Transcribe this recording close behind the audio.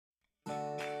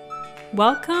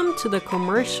Welcome to the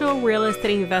Commercial Real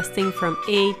Estate Investing from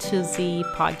A to Z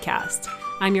podcast.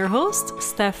 I'm your host,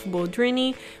 Steph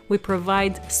Boldrini. We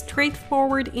provide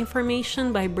straightforward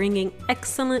information by bringing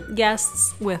excellent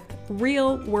guests with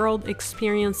real-world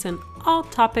experience in all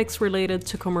topics related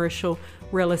to commercial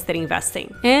real estate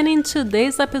investing. And in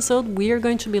today's episode, we are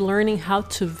going to be learning how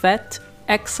to vet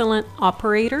excellent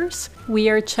operators. We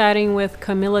are chatting with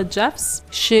Camilla Jeffs.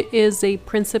 She is a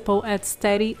principal at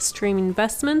Steady Stream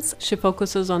Investments. She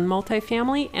focuses on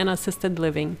multifamily and assisted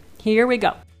living. Here we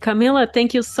go. Camilla,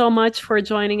 thank you so much for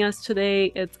joining us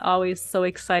today. It's always so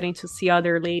exciting to see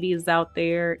other ladies out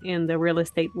there in the real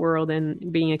estate world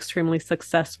and being extremely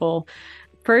successful.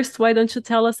 First, why don't you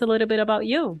tell us a little bit about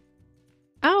you?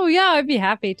 Oh yeah, I'd be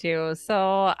happy to.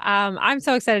 So I'm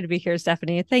so excited to be here,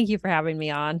 Stephanie. Thank you for having me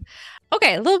on.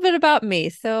 Okay, a little bit about me.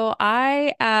 So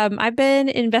I've been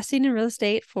investing in real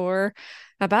estate for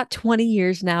about 20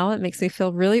 years now. It makes me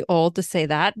feel really old to say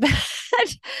that, but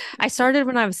I started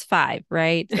when I was 5,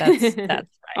 right? That's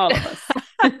All right. of us.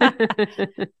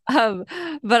 Um,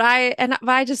 but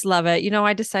I just love it.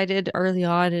 I decided early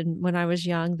on and when I was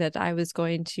young that I was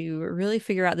going to really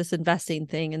figure out this investing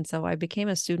thing. And so I became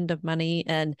a student of money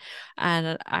and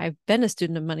I've been a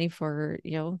student of money for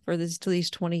these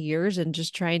 20 years and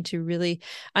just trying to really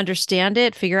understand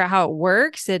it, figure out how it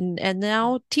works and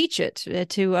now teach it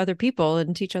to other people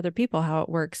and teach other people how it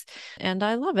works. And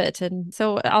I love it. And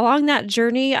so along that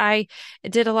journey, I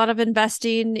did a lot of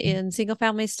investing in single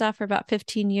family stuff for about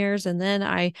 15 years. And then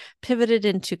I pivoted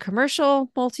into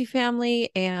commercial, multifamily,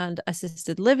 and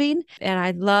assisted living. And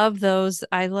I love those.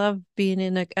 I love being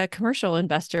in a commercial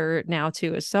investor now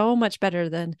too. It's so much better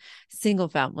than single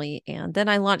family. And then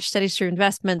I launched Steady Stream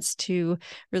Investments to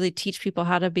really teach people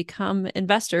how to become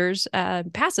investors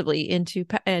passively into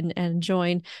and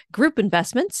join group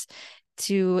investments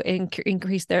to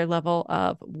increase their level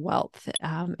of wealth.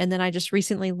 And then I just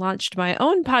recently launched my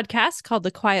own podcast called the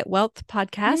Quiet Wealth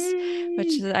Podcast,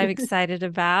 which Yay! I'm excited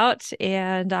about.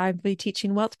 And I'll be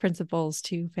teaching wealth principles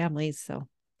to families. So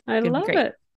I it's going to be love great.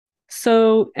 it.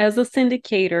 So, as a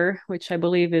syndicator, which I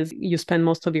believe is you spend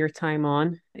most of your time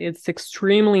on, it's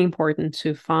extremely important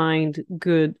to find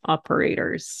good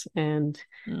operators. And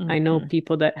I know Mm-hmm.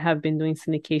 people that have been doing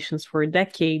syndications for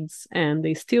decades, and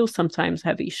they still sometimes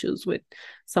have issues with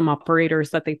some operators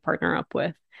that they partner up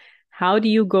with. How do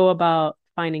you go about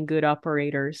finding good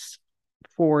operators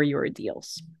for your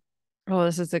deals? Oh,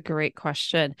 this is a great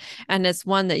question. And it's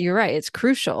one that you're right. It's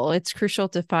crucial. It's crucial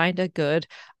to find a good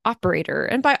operator.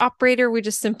 And by operator, we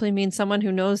just simply mean someone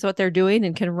who knows what they're doing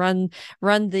and can run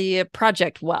the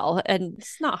project well. And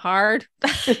it's not hard.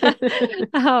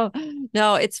 Oh,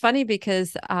 no, it's funny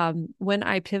because when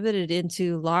I pivoted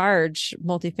into large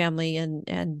multifamily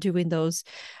and doing those,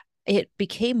 it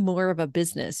became more of a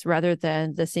business rather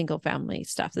than the single family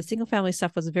stuff. The single family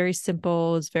stuff was very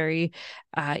simple, was very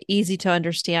easy to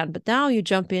understand. But now you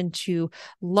jump into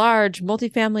large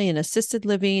multifamily and assisted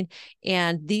living,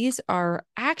 and these are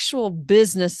actual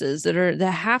businesses that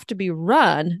have to be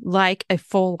run like a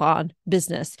full-on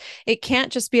business. It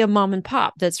can't just be a mom and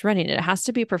pop that's running it. It has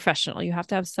to be professional. You have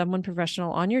to have someone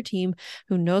professional on your team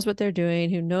who knows what they're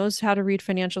doing, who knows how to read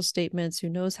financial statements, who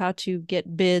knows how to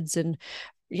get bids and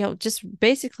just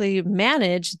basically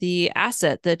manage the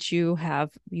asset that you have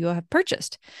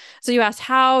purchased. So you asked,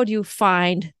 how do you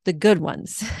find the good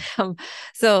ones?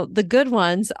 So the good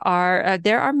ones are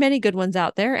there are many good ones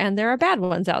out there, and there are bad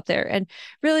ones out there. And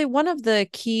really, one of the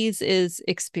keys is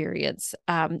experience.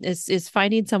 Is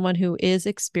finding someone who is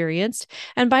experienced.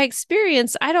 And by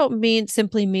experience, I don't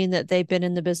simply mean that they've been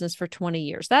in the business for 20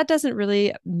 years. That doesn't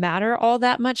really matter all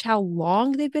that much how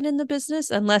long they've been in the business,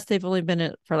 unless they've only been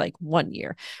in it for like 1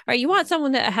 year. Right? You want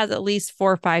someone that has at least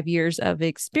 4 or 5 years of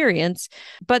experience,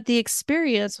 but the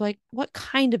experience, like what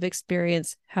kind of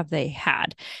experience have they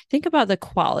had? Think about the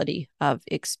quality of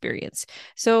experience.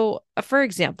 So, for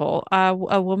example, a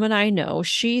woman I know,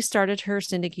 she started her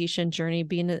syndication journey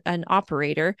being an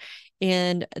operator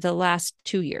in the last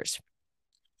 2 years.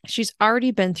 She's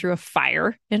already been through a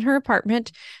fire in her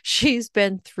apartment. She's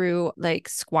been through like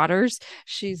squatters.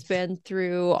 She's been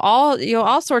through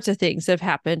all sorts of things that have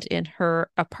happened in her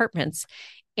apartments.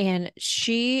 And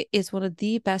she is one of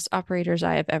the best operators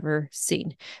I have ever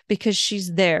seen because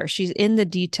she's there. She's in the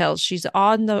details. She's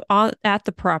on at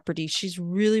the property. She's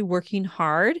really working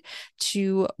hard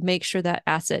to make sure that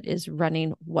asset is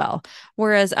running well.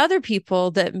 Whereas other people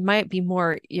that might be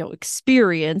more,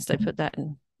 experienced, I put that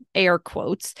in air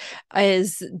quotes,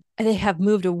 is they have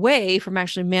moved away from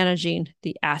actually managing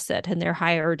the asset, and they're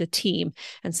hired a team.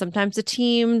 And sometimes the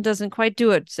team doesn't quite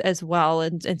do it as well.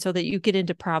 And so that you get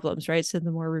into problems, right? So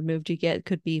the more removed you get, it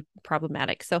could be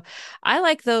problematic. So I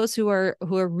like those who are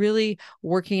really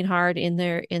working hard in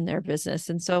their business.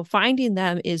 And so finding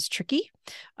them is tricky.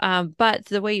 But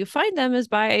the way you find them is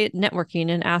by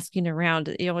networking and asking around.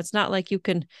 It's not like you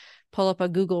can pull up a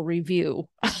Google review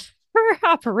for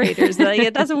operators. Like,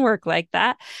 it doesn't work like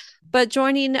that. But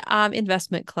joining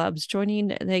investment clubs,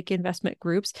 joining like investment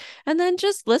groups, and then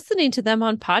just listening to them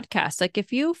on podcasts. Like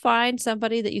if you find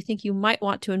somebody that you think you might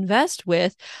want to invest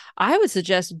with, I would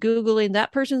suggest Googling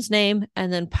that person's name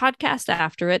and then podcast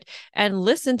after it and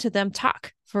listen to them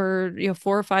talk for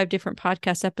 4 or 5 different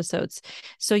podcast episodes,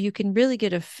 so you can really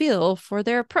get a feel for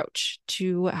their approach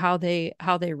to how they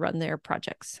run their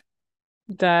projects.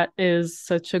 That is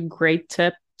such a great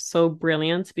tip. So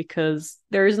brilliant, because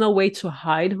there is no way to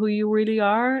hide who you really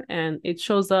are, and it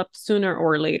shows up sooner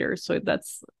or later. So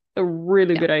that's a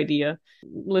really good idea.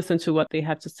 Listen to what they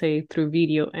have to say through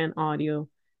video and audio.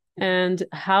 And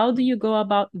how do you go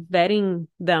about vetting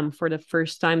them for the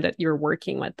first time that you're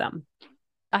working with them?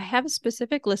 I have a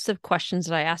specific list of questions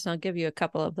that I asked, and I'll give you a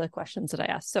couple of the questions that I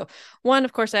asked. So one,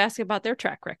 of course, I ask about their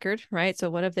track record, right?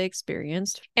 So what have they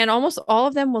experienced? And almost all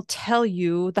of them will tell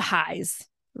you the highs,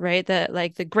 right?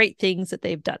 The great things that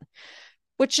they've done,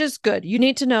 which is good. You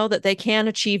need to know that they can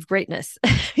achieve greatness,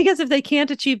 because if they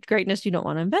can't achieve greatness, you don't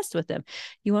want to invest with them.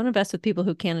 You want to invest with people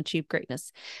who can achieve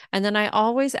greatness. And then I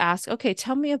always ask, okay,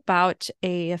 tell me about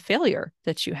a failure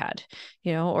that you had,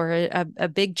 or a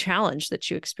big challenge that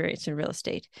you experienced in real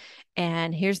estate.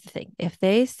 And here's the thing. If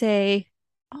they say,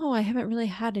 oh, I haven't really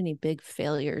had any big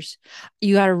failures,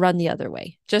 you got to run the other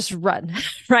way. Just run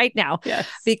right now. Yes.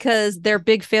 Because their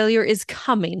big failure is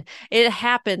coming. It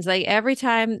happens like every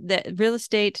time that real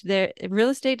estate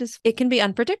it can be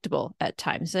unpredictable at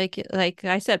times. Like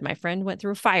I said, my friend went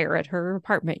through a fire at her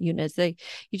apartment units.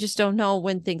 You just don't know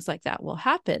when things like that will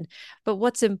happen. But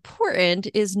what's important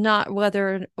is not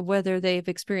whether they've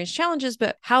experienced challenges,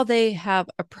 but how they have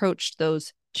approached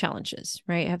those challenges,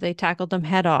 right? Have they tackled them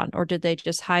head on, or did they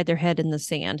just hide their head in the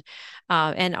sand?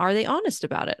 And are they honest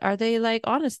about it? Are they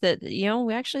honest that,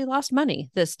 we actually lost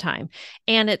money this time,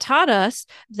 and it taught us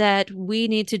that we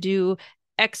need to do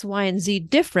X, Y, and Z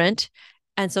different.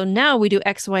 And so now we do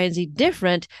X, Y, and Z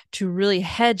different to really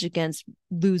hedge against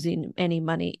losing any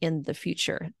money in the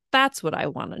future. That's what I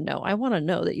want to know. I want to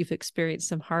know that you've experienced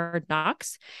some hard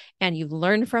knocks and you've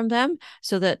learned from them,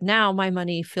 so that now my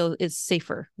money is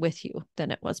safer with you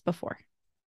than it was before.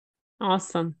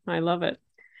 Awesome. I love it.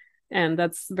 And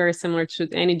that's very similar to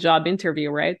any job interview,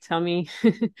 right? Tell me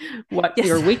what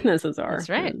your weaknesses are. That's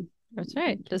right. That's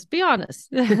right. Just be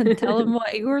honest. Tell them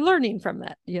what you were learning from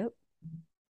that. Yep.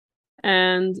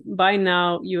 And by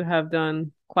now you have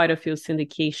done quite a few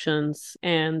syndications,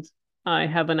 and I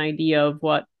have an idea of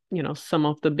what, some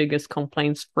of the biggest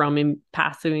complaints from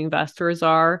passive investors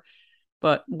are.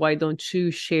 But why don't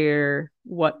you share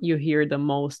what you hear the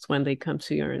most when they come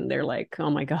to you and they're like, oh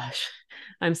my gosh,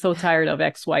 I'm so tired of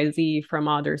XYZ from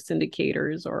other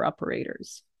syndicators or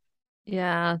operators?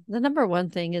 Yeah, the number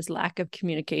one thing is lack of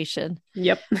communication.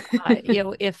 Yep.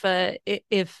 If as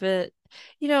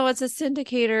a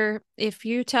syndicator, if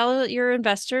you tell your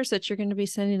investors that you're going to be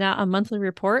sending out a monthly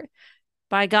report,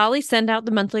 by golly, send out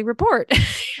the monthly report.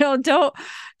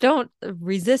 Don't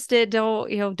resist it.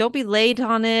 Don't be late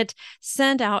on it.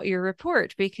 Send out your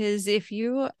report, because if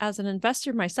you, as an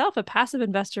investor myself, a passive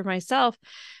investor myself,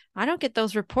 I don't get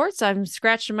those reports, I'm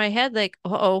scratching my head like,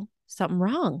 oh, something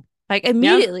wrong. Like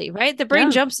immediately, right? The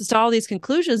brain jumps to all these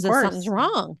conclusions that something's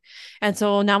wrong. And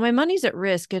so now my money's at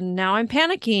risk, and now I'm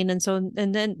panicking. And so,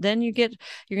 and then you're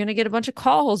going to get a bunch of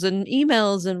calls and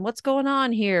emails and what's going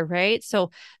on here, right?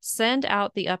 So send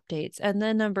out the updates. And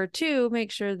then number 2, make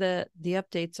sure that the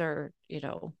updates are,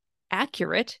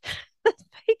 accurate.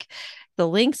 Like the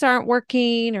links aren't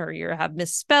working, or you have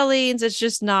misspellings. It's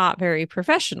just not very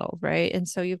professional, right? And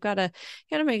so you've got to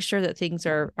make sure that things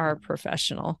are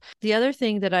professional. The other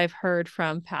thing that I've heard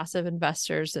from passive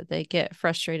investors that they get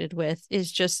frustrated with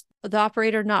is just the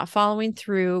operator not following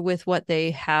through with what they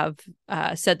have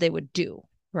said they would do.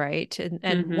 Right.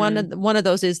 And one of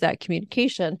those is that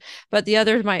communication, but the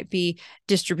other might be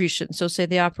distribution. So say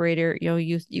the operator,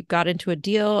 you got into a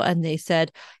deal and they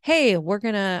said, hey, we're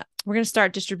going to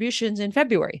start distributions in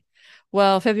February.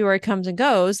 Well, February comes and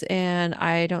goes and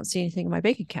I don't see anything in my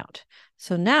bank account.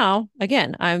 So now,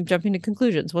 again, I'm jumping to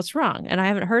conclusions. What's wrong? And I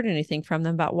haven't heard anything from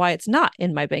them about why it's not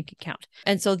in my bank account.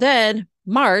 And so then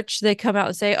March, they come out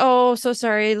and say, oh, so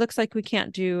sorry. It looks like we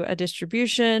can't do a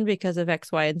distribution because of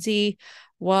X, Y, and Z.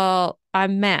 well,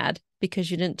 I'm mad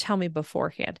because you didn't tell me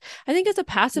beforehand. I think as a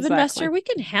passive Exactly. investor, we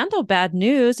can handle bad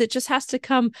news. It just has to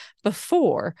come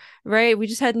before, right? We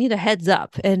just need a heads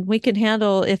up, and we can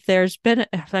handle if there's been,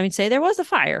 I mean, say there was a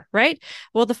fire, right?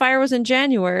 Well, the fire was in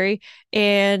January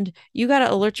and you got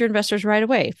to alert your investors right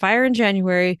away. Fire in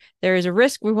January, there is a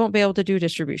risk we won't be able to do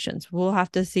distributions. We'll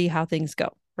have to see how things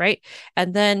go. Right.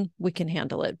 And then we can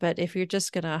handle it. But if you're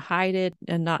just going to hide it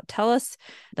and not tell us,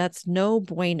 that's no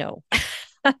bueno.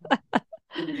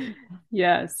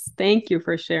 Yes, thank you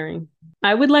for sharing.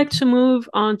 I would like to move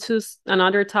on to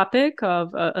another topic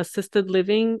of assisted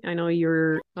living. I know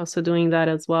you're also doing that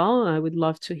as well. I would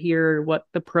love to hear what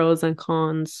the pros and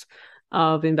cons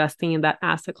of investing in that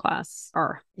asset class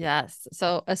are. Yes.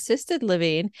 So assisted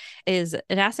living is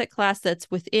an asset class that's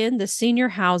within the senior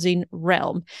housing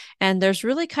realm. And there's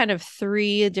really kind of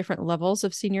three different levels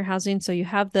of senior housing. So you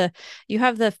have the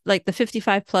like the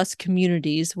 55 plus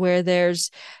communities where there's,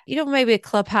 maybe a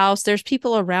clubhouse, there's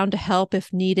people around to help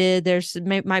if needed. There's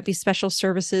might be special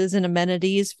services and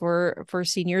amenities for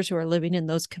seniors who are living in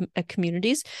those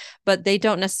communities, but they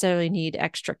don't necessarily need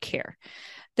extra care.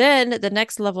 Then the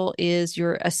next level is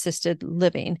your assisted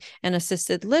living. And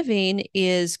assisted living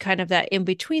is kind of that in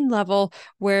between level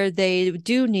where they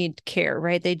do need care,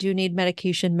 right? They do need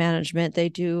medication management.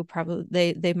 They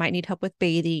might need help with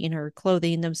bathing or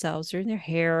clothing themselves or their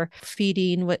hair,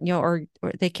 feeding, or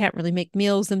they can't really make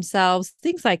meals themselves,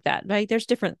 things like that, right? There's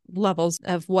different levels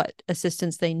of what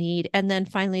assistance they need. And then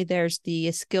finally, there's the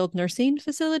skilled nursing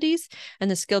facilities. And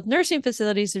the skilled nursing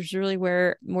facilities is really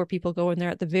where more people go in there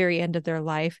at the very end of their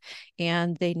life,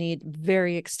 and they need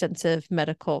very extensive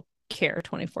medical care,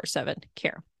 24/7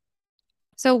 care.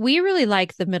 So we really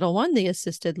like the middle one, the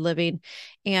assisted living.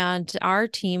 And our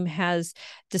team has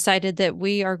decided that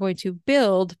we are going to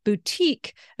build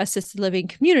boutique assisted living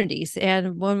communities.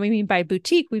 And when we mean by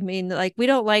boutique, we mean like we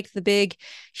don't like the big,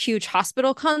 huge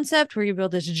hospital concept where you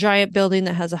build this giant building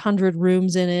that has 100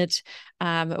 rooms in it.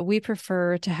 We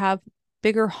prefer to have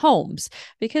bigger homes,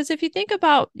 because if you think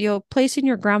about placing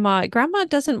your grandma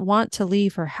doesn't want to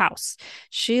leave her house.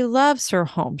 She loves her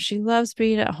home, she loves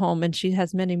being at home, and she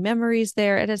has many memories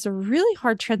there. And it's a really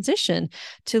hard transition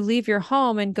to leave your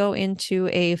home and go into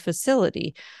a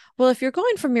facility. Well, if you're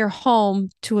going from your home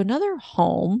to another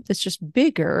home that's just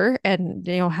bigger and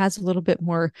has a little bit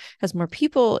more, has more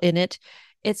people in it,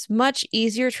 it's much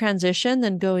easier transition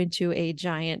than going to a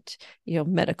giant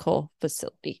medical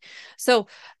facility. So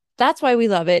that's why we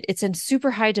love it. It's in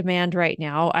super high demand right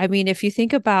now. I mean, if you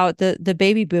think about the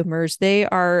baby boomers, they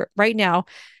are right now,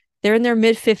 they're in their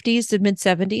mid 50s to mid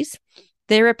 70s.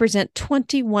 They represent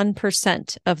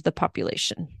 21% of the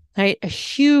population, right? A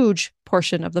huge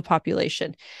portion of the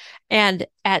population. And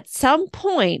at some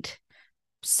point,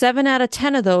 7 out of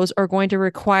 10 of those are going to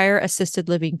require assisted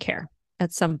living care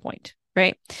at some point,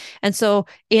 right? And so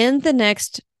in the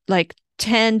next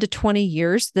 10 to 20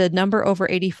 years, the number over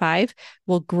 85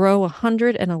 will grow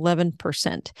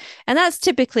 111%. And that's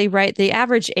typically right. The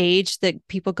average age that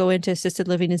people go into assisted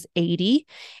living is 80.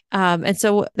 And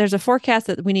so there's a forecast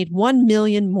that we need 1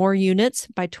 million more units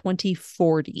by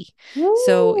 2040. Woo!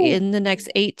 So in the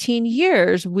next 18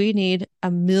 years, we need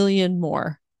 1 million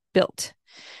more built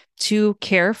to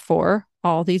care for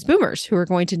all these boomers who are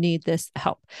going to need this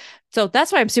help. So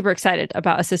that's why I'm super excited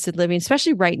about assisted living,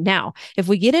 especially right now. If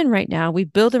we get in right now, we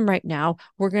build them right now,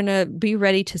 we're going to be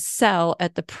ready to sell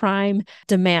at the prime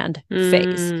demand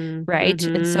phase, right?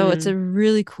 Mm-hmm. And so it's a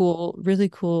really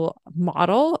cool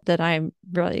model that I'm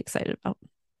really excited about.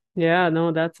 Yeah,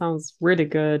 no, that sounds really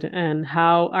good. And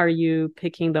how are you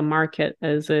picking the market?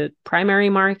 Is it primary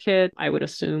market, I would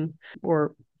assume,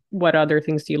 or what other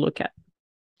things do you look at?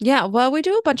 Yeah, well, we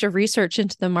do a bunch of research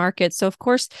into the market. So, of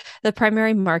course, the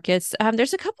primary markets,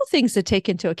 there's a couple things to take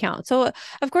into account. So,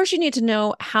 of course, you need to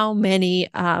know how many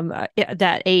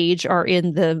that age are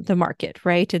in the market,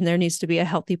 right? And there needs to be a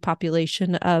healthy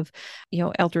population of,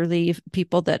 elderly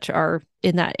people that are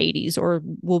in that 80s or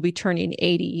will be turning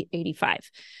 80, 85.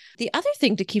 The other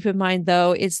thing to keep in mind,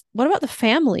 though, is what about the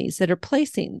families that are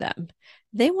placing them?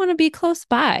 They want to be close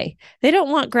by. They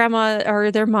don't want grandma or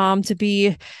their mom to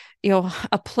be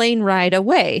a plane ride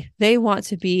away. They want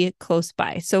to be close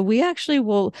by. So we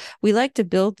like to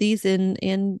build these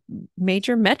in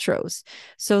major metros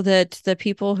so that the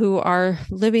people who are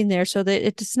living there, so that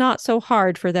it's not so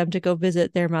hard for them to go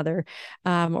visit their mother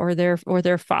or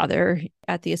their father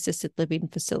at the assisted living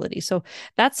facility. So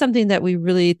that's something that we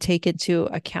really take into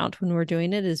account when we're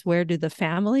doing it, is where do the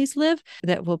families live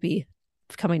that will be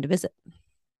coming to visit.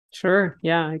 Sure.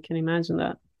 Yeah, I can imagine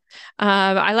that.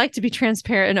 I like to be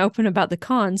transparent and open about the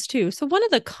cons too. So one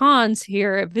of the cons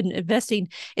here of investing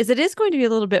is it is going to be a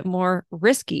little bit more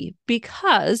risky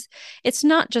because it's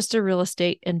not just a real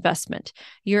estate investment.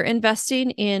 You're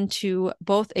investing into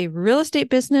both a real estate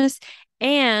business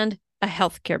and a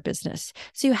healthcare business.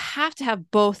 So you have to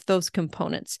have both those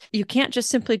components. You can't just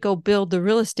simply go build the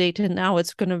real estate and now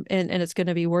it's going to and it's going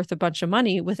to be worth a bunch of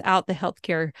money without the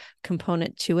healthcare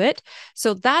component to it.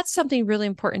 So that's something really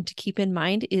important to keep in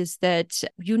mind, is that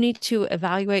you need to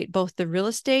evaluate both the real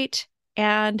estate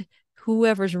and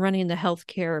whoever's running the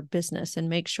healthcare business, and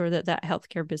make sure that that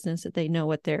healthcare business, that they know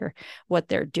what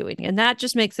they're doing. And that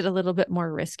just makes it a little bit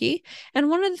more risky. And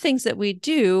one of the things that we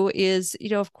do is,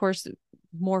 of course,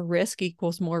 more risk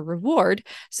equals more reward.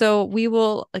 So we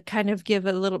will kind of give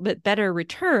a little bit better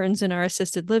returns in our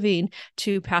assisted living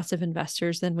to passive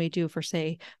investors than we do for,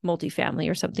 say, multifamily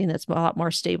or something that's a lot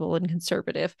more stable and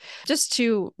conservative, just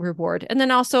to reward. And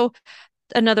then also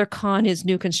another con is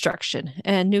new construction.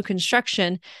 And new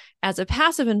construction, as a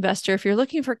passive investor, if you're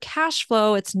looking for cash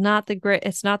flow, it's not the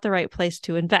right place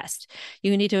to invest.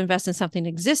 You need to invest in something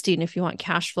existing if you want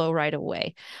cash flow right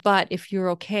away. But if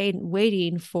you're okay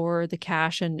waiting for the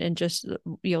cash and just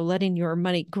letting your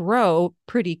money grow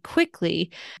pretty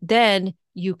quickly, then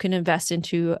you can invest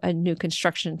into a new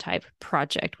construction type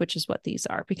project, which is what these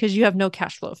are, because you have no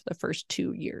cash flow for the first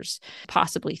 2 years,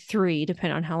 possibly 3,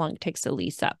 depending on how long it takes to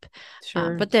lease up.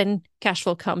 Sure. But then cash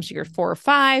flow comes year 4 or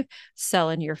 5, sell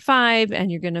in year 5,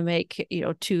 and you're going to make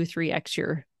 2-3x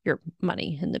your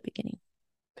money in the beginning.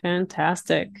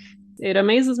 Fantastic. It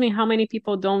amazes me how many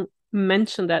people don't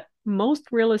mention that most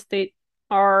real estate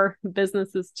are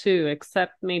businesses too,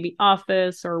 except maybe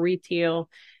office or retail.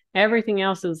 Everything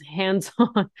else is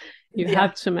hands-on. You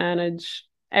have to manage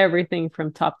everything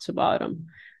from top to bottom,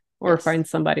 or find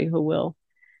somebody who will.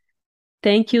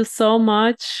 Thank you so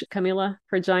much, Camila,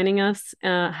 for joining us.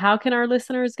 How can our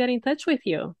listeners get in touch with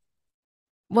you?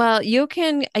 Well, you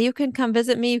can come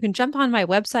visit me. You can jump on my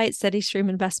website,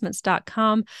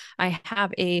 steadystreaminvestments.com. I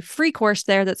have a free course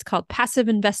there that's called Passive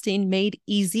Investing Made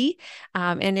Easy.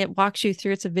 And it walks you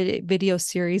through, it's a video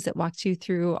series that walks you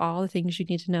through all the things you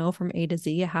need to know from A to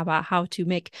Z about how to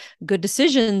make good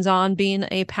decisions on being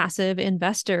a passive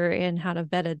investor, and how to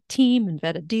vet a team and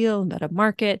vet a deal and vet a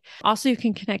market. Also, you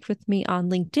can connect with me on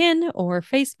LinkedIn or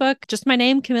Facebook. Just my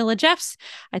name, Camilla Jeffs.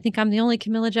 I think I'm the only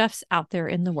Camilla Jeffs out there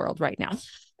in the world right now.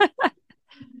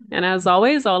 And as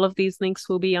always, all of these links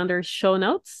will be under show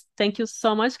notes. Thank you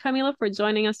so much, Camila, for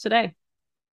joining us today.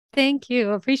 Thank you.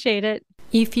 Appreciate it.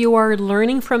 If you are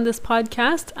learning from this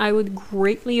podcast, I would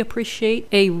greatly appreciate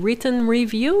a written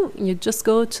review. You just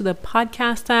go to the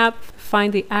podcast app,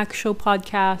 find the actual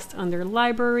podcast under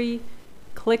library,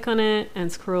 click on it,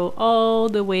 and scroll all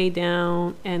the way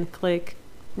down and click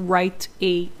write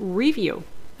a review.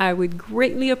 I would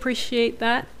greatly appreciate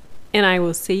that. And I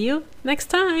will see you next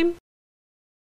time.